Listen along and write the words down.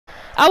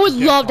I would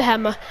love to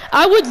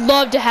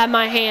have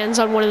my hands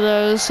on one of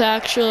those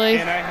actually.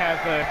 And I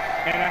have a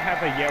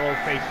yellow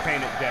face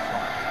painted Jeff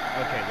on.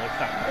 Okay, let's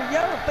stop. A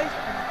yellow face.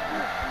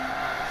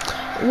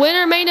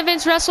 Winner main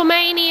events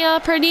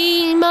WrestleMania,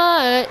 pretty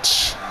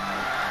much.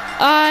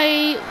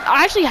 I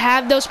actually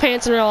have those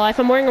pants in real life.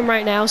 I'm wearing them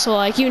right now, so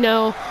like you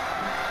know.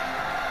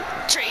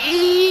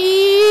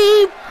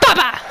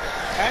 Baba.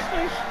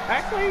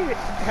 Actually,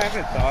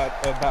 haven't thought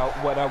about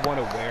what I want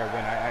to wear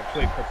when I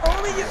actually prepare.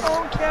 Only your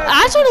own character.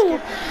 I just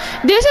want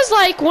to. This is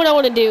like what I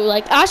want to do.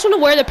 Like I just want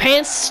to wear the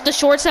pants, the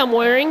shorts that I'm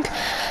wearing.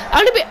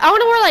 I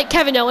want to wear like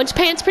Kevin Owens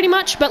pants, pretty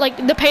much. But like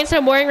the pants that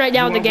I'm wearing right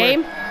now in the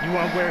game. You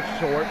want to wear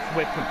shorts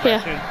with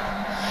compression?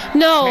 Yeah.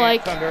 No,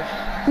 like. Under?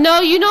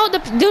 No, you know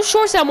those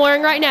shorts that I'm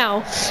wearing right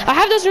now. I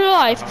have those in real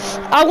life.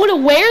 I want to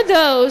wear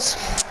those,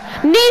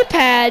 knee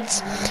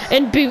pads,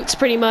 and boots,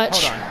 pretty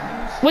much. Hold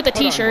on. With a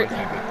t-shirt. You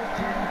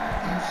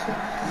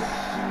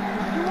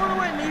want to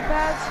wear knee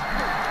pads?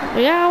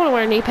 Yeah, I want to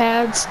wear knee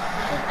pads. Does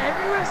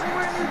every wrestler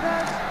wear knee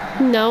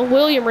pads? No,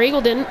 William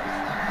Regal didn't.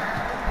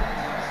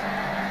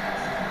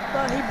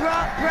 But he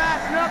brought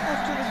brass knuckles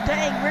to the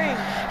dang ring.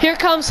 Here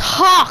comes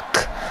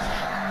Hawk.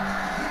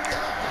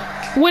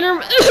 Winner.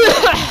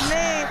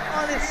 Name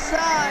on his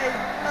side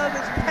of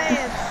his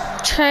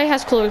pants. Trey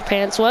has cooler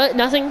pants. What?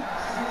 Nothing?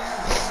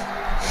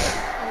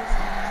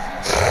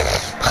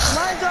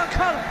 Mine's all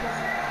colorful.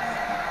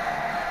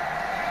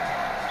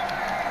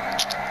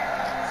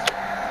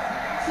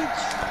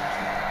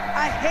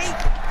 I hate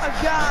a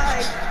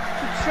guy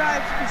who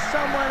tries to be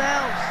someone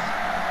else.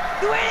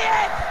 You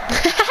idiot!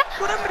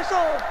 What a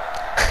missile!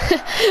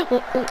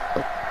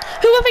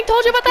 Who I think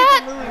told you about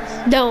that?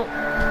 Louis. Don't.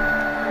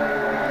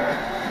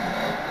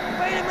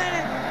 Wait a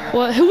minute.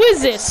 What? Who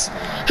is this?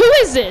 Who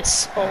is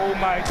this? Oh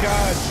my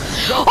God!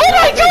 Oh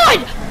my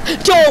God!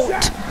 Don't!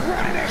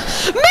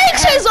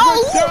 Makes his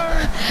own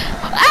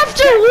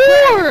after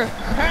war!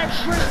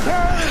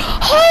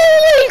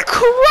 Holy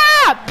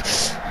crap!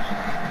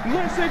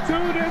 Listen to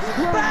this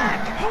crowd!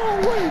 Back!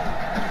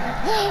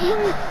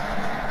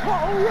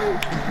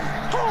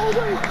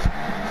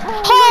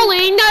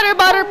 Holy nutter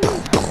butter!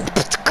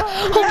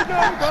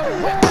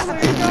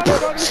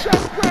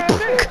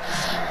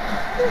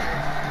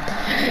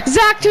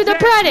 Zach to the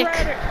Braddock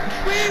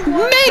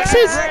makes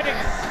his 6'5",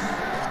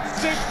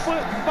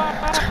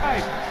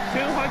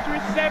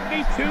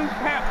 272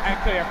 pounds.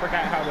 Actually, I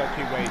forgot how much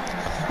he weighs.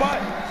 But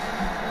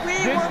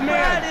this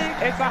man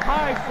is a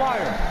high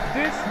flyer.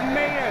 This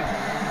man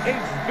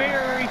is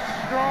very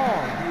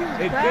strong.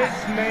 And this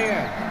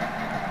man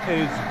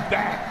is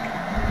back.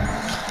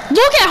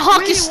 Look at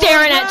Hawkins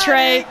staring at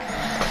Trey.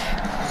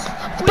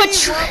 But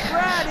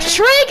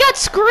Trey got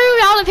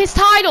screwed out of his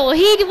title.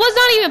 He was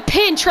not even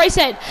pinned. Trey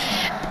said,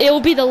 it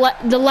will be the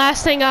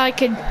last thing I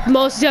could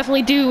most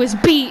definitely do is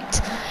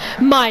beat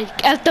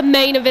Mike at the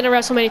main event of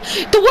WrestleMania.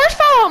 The worst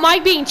part about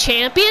Mike being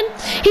champion,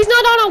 he's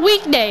not on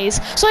weekdays.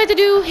 So I have to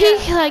do,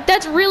 like,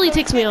 that really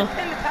ticks me off.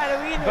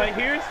 But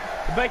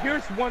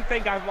here's one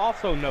thing I've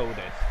also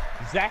noticed.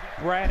 Zach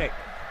Braddock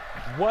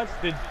was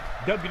the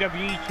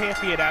WWE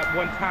champion at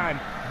one time,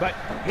 but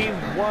he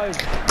was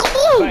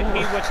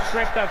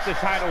stripped of the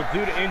title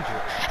due to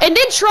injury. And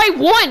then Trey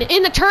won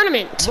in the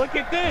tournament. Look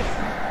at this.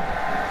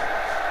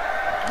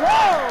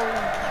 Whoa!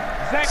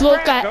 Zach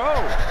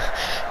Braddock,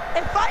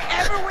 if I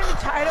ever win the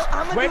title,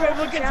 I'm gonna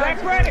look at Zach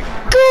Braddock.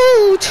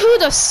 Go to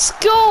the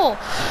skull.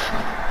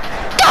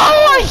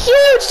 Oh, a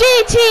huge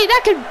DT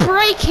that could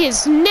break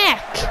his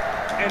neck.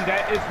 And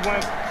that is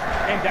one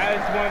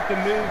of the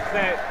moves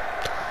that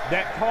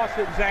cost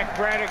Zach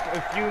Braddock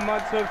a few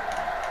months of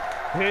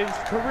his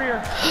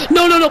career.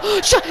 No.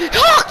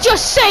 Hawk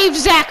just saved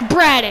Zach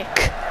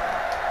Braddock.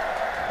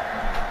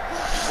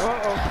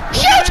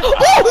 Yes!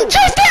 Oh,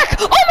 just Zach!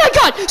 Oh my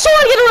God!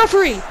 Someone get a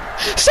referee!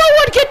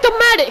 Someone get the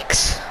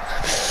medics!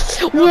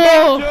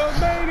 Whoa!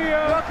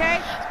 Okay?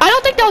 I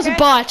don't think that was a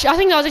botch. I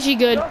think that was actually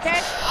good.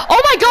 Okay?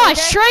 Oh my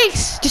gosh!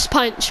 Trace just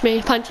punched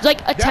me.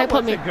 Like a type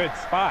on me. That was a good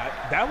spot.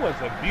 That was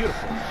a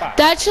beautiful spot.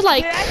 That should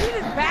like. Did I hit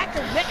his back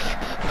or neck?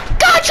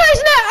 God,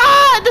 Trey's neck!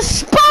 Ah, the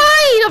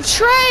spine of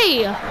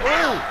Trey.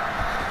 Ow!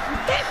 You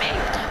hit me!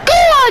 Go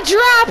on,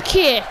 drop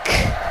kick.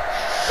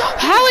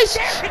 How is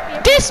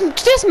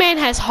this man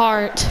has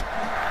heart?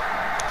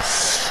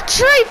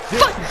 Trey,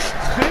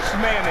 this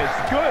man is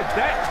good.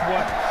 That's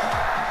what.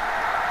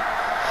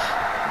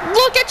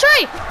 Look at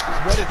Trey.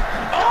 What is?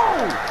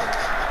 Oh!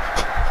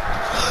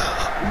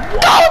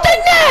 Oh, the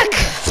neck!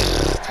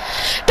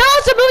 That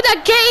was the move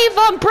that gave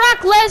Brock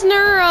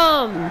Lesnar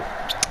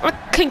a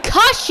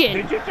concussion.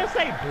 Did you just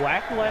say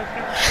Black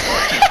Lesnar?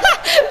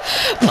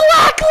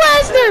 Black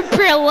Lesnar,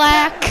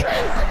 Black.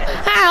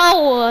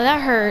 Ow,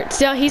 that hurts.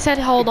 So he said,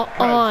 hold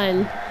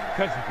on.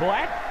 Because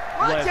Black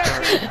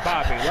Lesnar is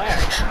Bobby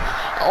Lashley.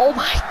 Oh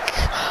my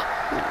God.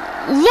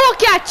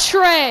 Look at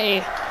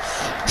Trey.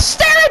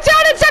 Staring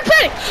down at Zach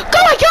Braddock.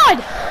 Oh my God.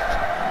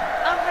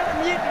 I'm gonna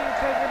mute you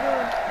because you're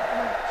doing.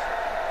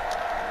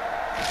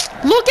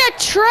 Look at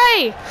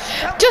Trey.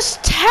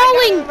 Just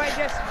telling.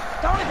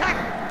 Don't attack.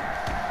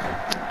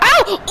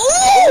 Ow!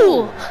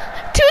 Ooh!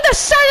 To the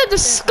side of the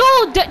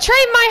skull.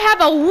 Trey might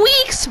have a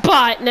weak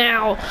spot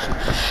now.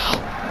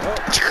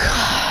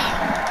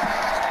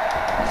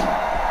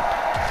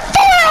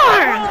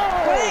 Forearm!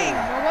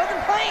 I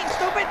wasn't playing,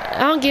 stupid. I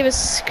don't give a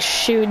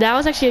shoot. That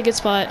was actually a good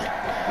spot.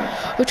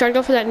 We're trying to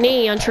go for that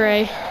knee on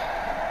Trey.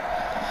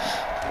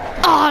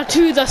 Ah,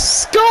 to the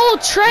skull.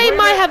 Trey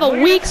might have a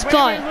weak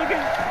spot.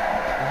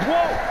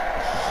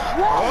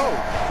 Whoa!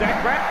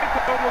 Zach Braddock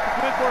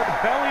looking for a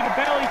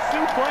belly-to-belly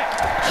suplex.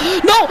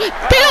 No,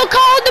 they don't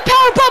call it the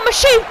powerbomb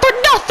machine for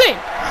nothing.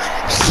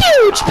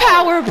 Huge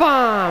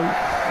powerbomb.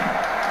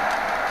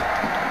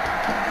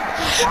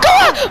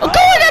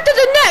 Going after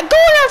the neck.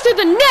 Going after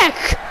the neck.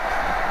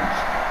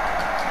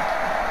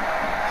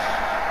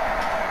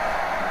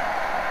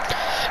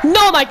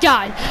 No, my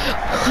God.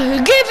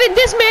 Given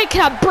this man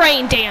can have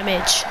brain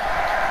damage.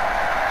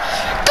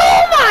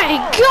 Oh my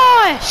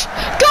gosh!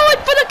 Going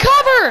for the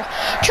cover!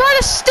 Trying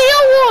to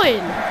steal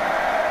one!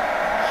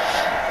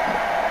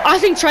 I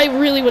think Trey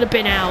really would have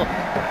been out.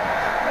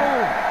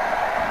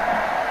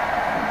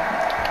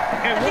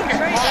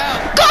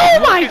 Oh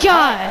my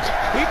God!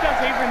 He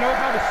doesn't even know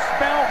how to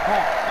spell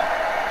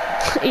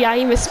Hulk. Yeah,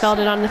 he misspelled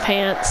it on the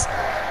pants.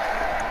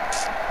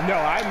 No,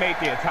 I made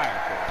the entire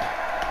thing.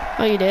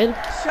 Oh, you did?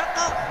 Shut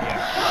up.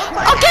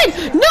 Yeah.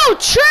 Again! No,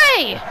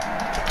 Trey!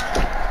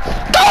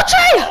 Go,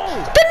 Trey!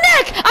 The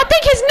neck! I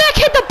think his neck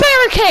hit the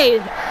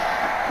barricade!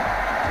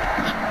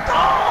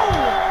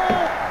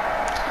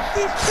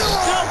 He's too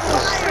on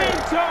fire.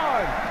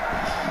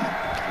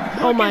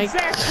 Oh my.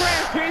 Zach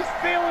Braddock, he's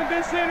feeling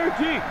this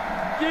energy.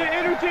 The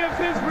energy of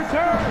his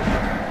return.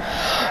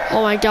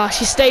 Oh my gosh,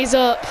 he stays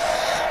up.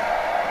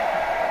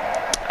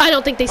 I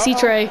don't think they see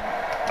Trey.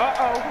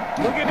 Uh-oh.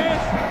 Look at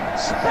this.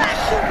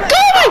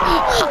 Oh my!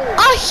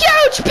 A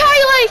huge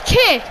Pele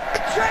kick!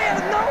 Trey out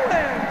of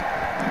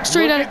nowhere.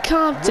 Straight out of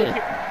Compton. Wait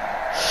a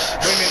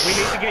minute, we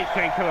need to get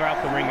Shane Killer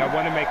out the ring. I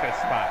want to make a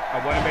spot.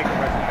 I want to make a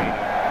WrestleMania.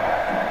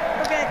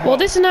 Okay. Well,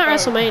 this is not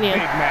WrestleMania.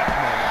 Big match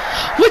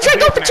moment. We're trying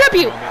to go for Big match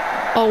tribute. moment.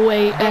 Oh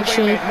wait, No,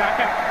 actually. wait a minute.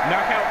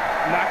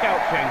 Knock out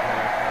Shane Killer.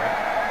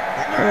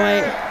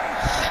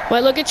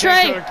 Wait, look at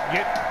Trey.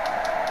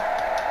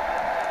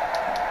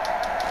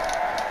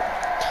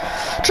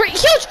 Trey,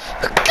 huge!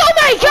 Oh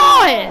my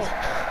God!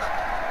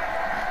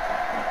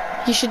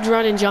 You should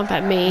run and jump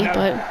at me, No,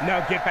 but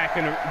no, get back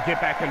in the ring. Get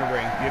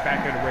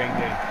back in the ring,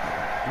 then.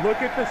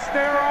 Look at the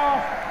stare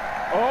off.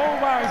 Oh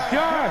my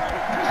gosh!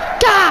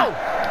 go!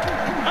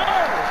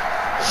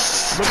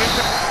 Let me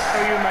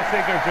show you my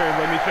signature.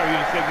 Let me show you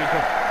the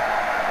signature.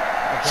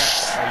 Okay.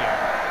 Oh yeah.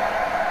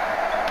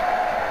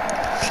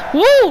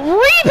 Woo!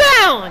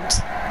 Rebound!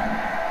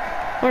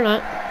 Or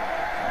not.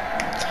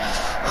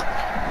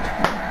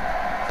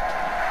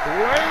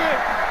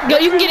 Go,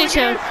 you can get it,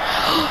 Sean.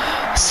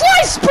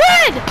 Slice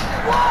bread!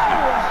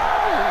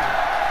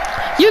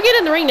 You get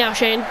in the ring now,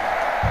 Shane.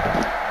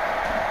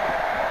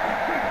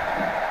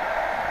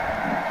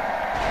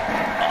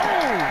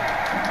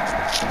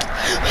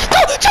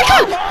 Oh, Trey,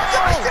 go!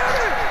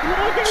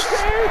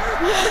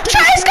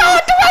 Trey's going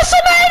to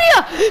WrestleMania!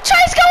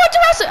 Trey's going to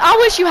WrestleMania! I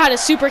wish you had a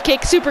super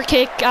kick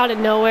out of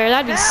nowhere.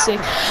 That'd be sick.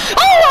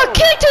 Oh, a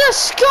kick to the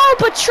skull,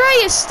 but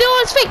Trey is still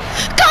on his feet.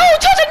 Go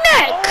to the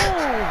neck!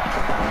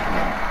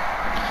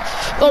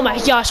 Oh my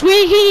gosh,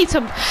 we need to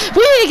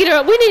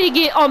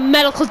get our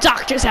medical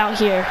doctors out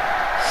here.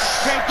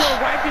 Franco,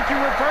 why did you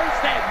reverse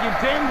that, you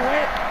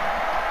dimwit?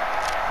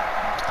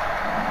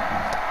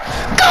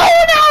 Go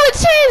now,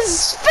 it's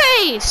his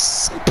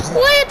face!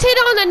 Planted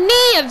on the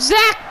knee of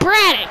Zach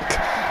Braddock.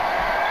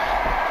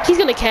 He's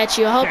gonna catch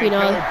you, I hope you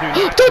know.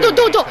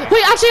 Don't.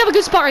 Wait, I actually have a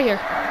good spot right here.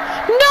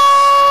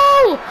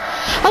 No!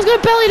 I was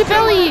gonna belly to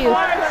belly you.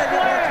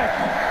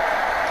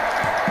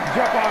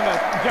 Jump on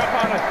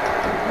us.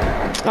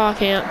 Oh, I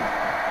can't.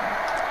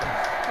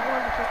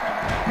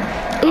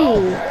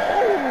 Ooh.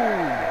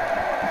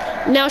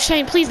 Now,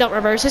 Shane, please don't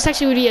reverse. This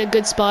actually would be a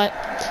good spot.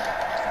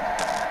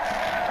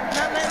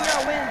 Not letting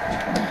y'all win.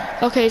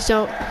 Okay,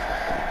 so.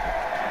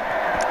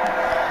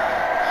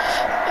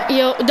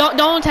 Yo,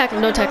 don't attack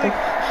him. Don't attack him.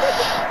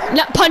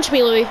 No, punch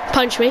me, Louis.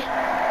 Punch me.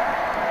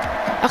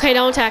 Okay,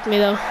 don't attack me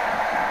though.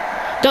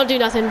 Don't do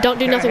nothing. Don't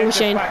do nothing with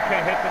Shane.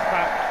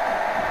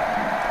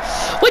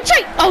 Wait,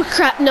 Shane! Oh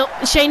crap! No,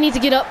 Shane needs to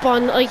get up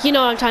on, like, you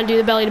know what I'm trying to do,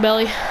 the belly to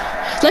belly.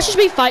 Let's just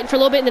be fighting for a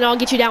little bit, and then I'll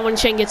get you down when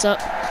Shane gets up.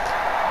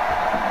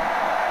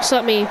 Just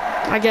let me,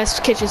 I guess,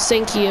 kitchen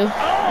sink you.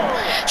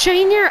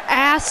 Shane, your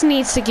ass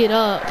needs to get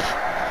up.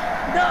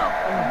 No,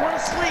 I want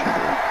to sleep.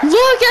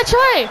 Look at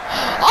Trey!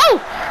 Oh!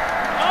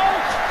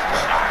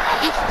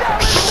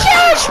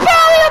 Huge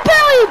belly to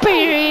belly!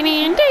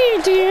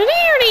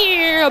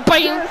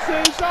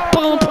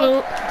 Boom,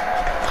 boom.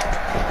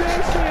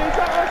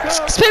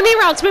 Spin me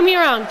around, spin me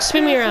around,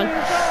 spin me around.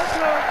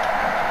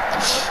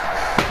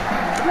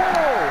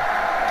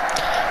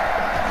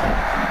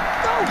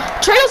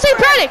 Trey, don't say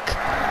Braddock!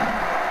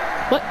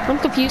 What? I'm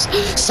confused.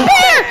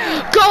 Spear!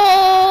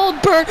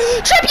 Goldberg!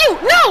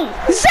 Tribute! No!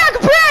 Zach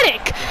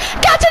Braddock!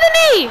 Got to the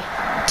knee!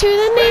 To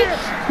the knee!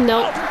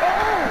 Nope.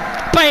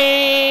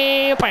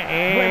 Bam!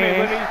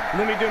 Bam!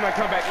 Let me do my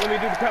comeback. Let me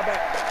do the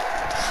comeback.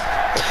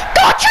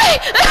 Go, Trey!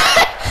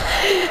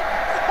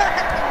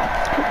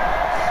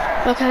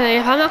 Okay,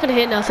 I'm not gonna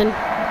hit nothing.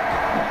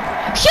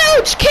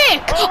 Huge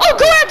kick! Oh,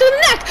 go after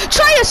the neck!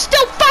 Trey is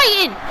still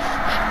fighting!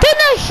 Then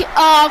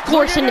of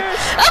course, a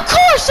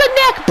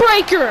neck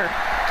breaker!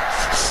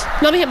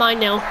 Let me hit mine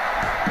now.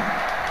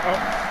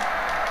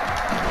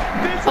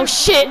 Oh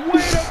shit! Wait a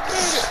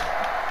minute.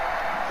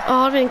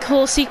 Oh, that'd been a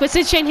cool sequence.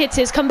 Then Shane hits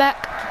his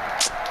comeback.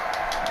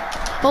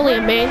 Only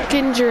a man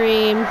can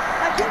dream. I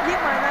can't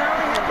get mine. I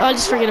only have Oh,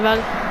 just forget about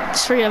it.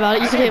 Just forget about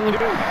it. You can hit one.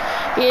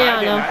 Yeah,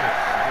 I know.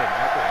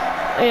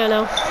 Yeah, I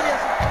know.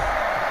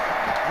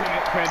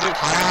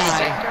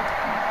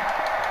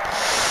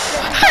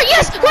 Oh,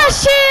 yes!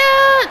 Last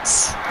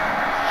chance!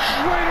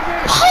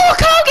 Hulk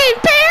Hogan!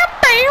 Bam,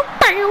 bam,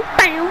 bam,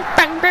 bam,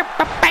 bam, bam,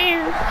 bam,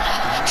 bam.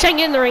 Shane,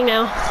 get in the ring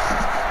now.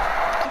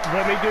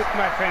 Let me do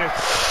my finish.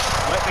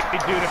 Let me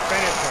do the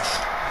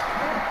finisher.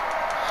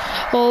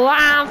 Oh,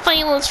 I'm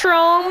feeling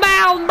strong,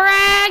 bound,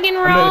 brag, and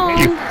roll. I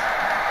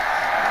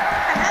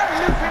have a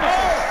new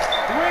finisher.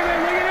 Wait a minute,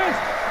 look at this.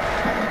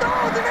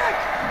 Oh, the neck.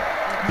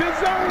 The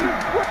zone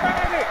is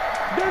planet.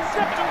 The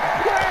zone is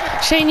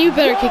planet. Shane, you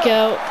better kick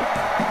out.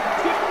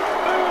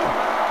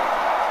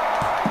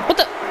 What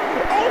the?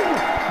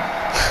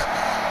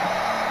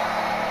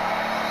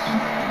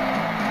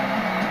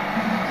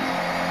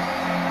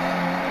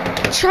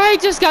 Trey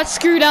just got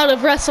screwed out of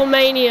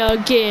WrestleMania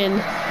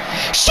again.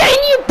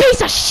 Shane, you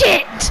piece of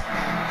shit!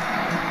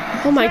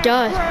 Oh my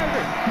god.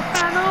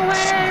 Run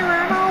away,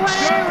 run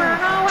away,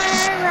 run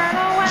away, run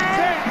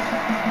away.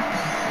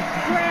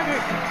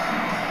 Planet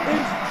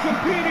is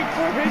competing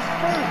for his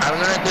first. I'm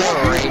gonna do a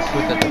race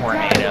with the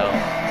tornado.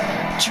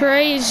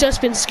 Trey's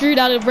just been screwed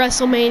out of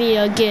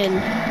WrestleMania again.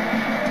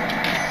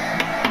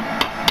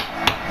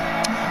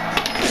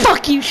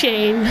 Fuck you,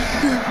 Shane.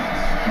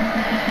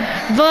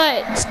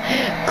 But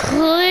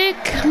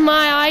click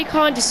my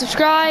icon to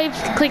subscribe,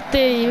 click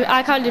the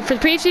icon for the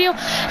previous video,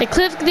 and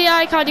click the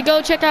icon to go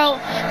check out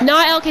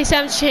not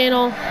LK7's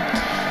channel,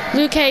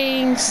 Luke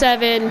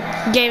K7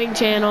 gaming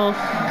channel.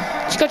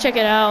 Just go check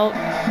it out.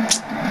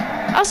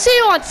 I'll see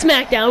you on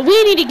SmackDown.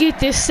 We need to get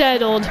this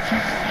settled.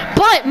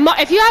 But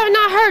if you have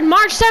not heard,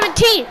 March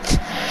 17th,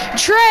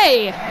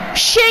 Trey,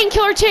 Shane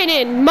Killerton,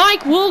 and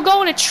Mike will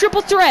go in a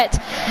triple threat.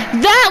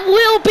 That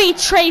will be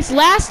Trey's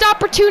last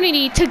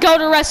opportunity to go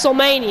to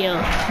WrestleMania.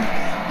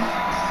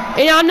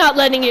 And I'm not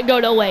letting it go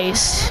to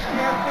waste.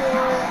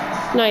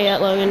 Not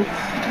yet, Logan.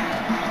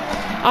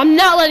 I'm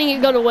not letting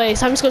it go to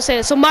waste. I'm just going to say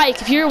that. So,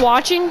 Mike, if you're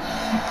watching,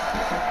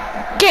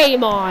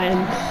 game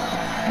on.